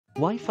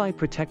Wi-Fi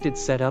Protected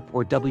Setup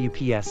or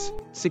WPS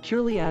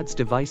securely adds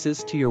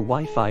devices to your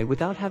Wi-Fi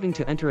without having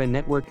to enter a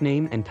network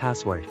name and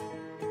password.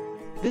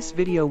 This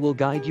video will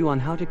guide you on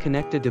how to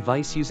connect a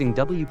device using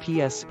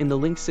WPS in the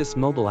Linksys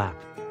mobile app.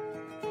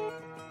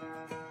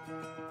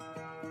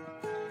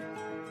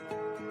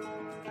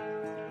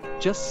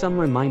 Just some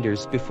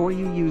reminders before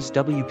you use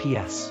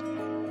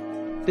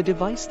WPS. The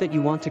device that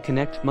you want to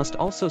connect must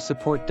also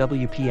support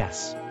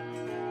WPS.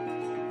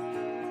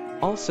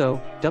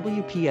 Also,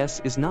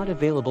 WPS is not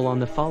available on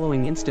the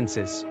following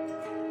instances.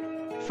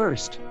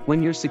 First,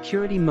 when your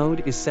security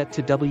mode is set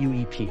to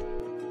WEP.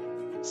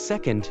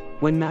 Second,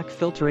 when MAC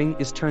filtering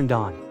is turned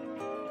on.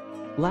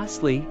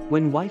 Lastly,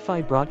 when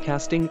Wi-Fi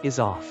broadcasting is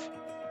off.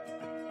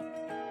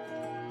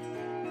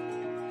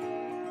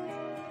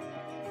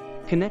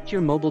 Connect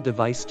your mobile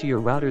device to your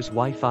router's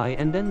Wi-Fi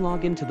and then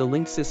log into the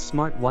Linksys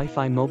Smart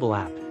Wi-Fi mobile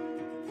app.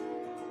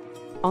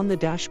 On the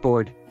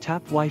dashboard,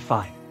 tap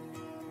Wi-Fi.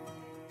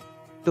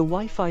 The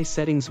Wi-Fi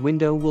settings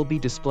window will be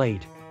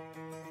displayed.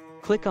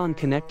 Click on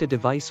Connect a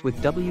device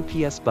with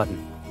WPS button.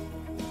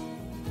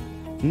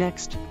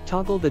 Next,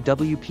 toggle the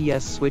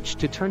WPS switch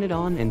to turn it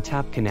on and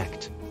tap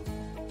Connect.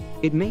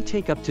 It may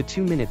take up to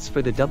 2 minutes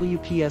for the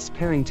WPS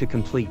pairing to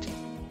complete.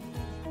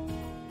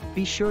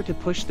 Be sure to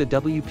push the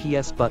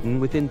WPS button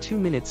within 2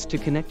 minutes to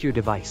connect your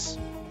device.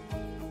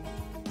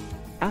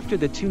 After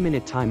the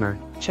 2-minute timer,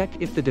 check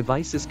if the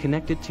device is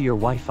connected to your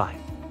Wi-Fi.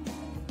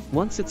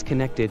 Once it's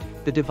connected,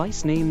 the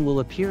device name will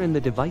appear in the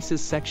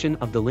Devices section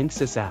of the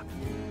Linksys app.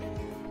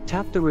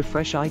 Tap the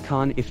refresh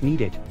icon if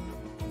needed.